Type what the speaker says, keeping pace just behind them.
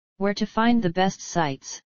Where to find the best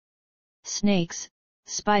sites. Snakes,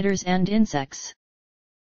 spiders and insects.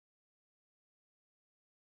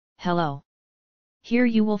 Hello. Here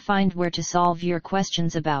you will find where to solve your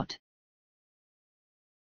questions about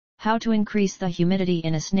how to increase the humidity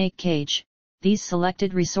in a snake cage. These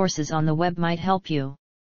selected resources on the web might help you.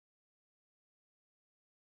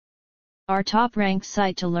 Our top-ranked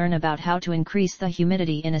site to learn about how to increase the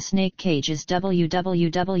humidity in a snake cage is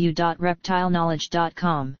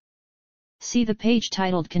www.reptileknowledge.com. See the page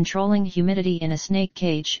titled Controlling Humidity in a Snake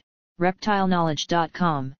Cage,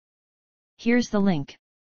 reptileknowledge.com. Here's the link.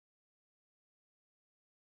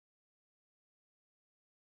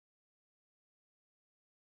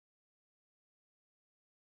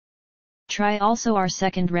 Try also our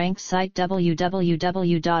second-ranked site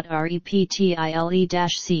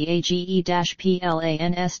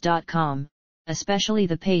www.reptile-cage-plans.com, especially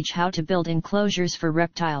the page How to Build Enclosures for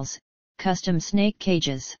Reptiles, Custom Snake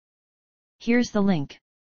Cages. Here's the link.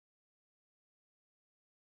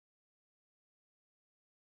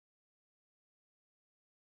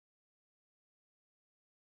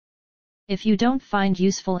 If you don't find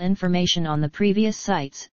useful information on the previous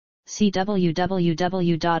sites, see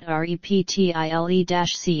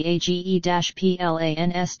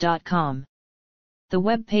www.reptile-cage-plans.com. The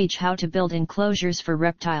web page How to Build Enclosures for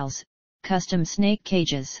Reptiles, Custom Snake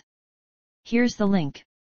Cages. Here's the link.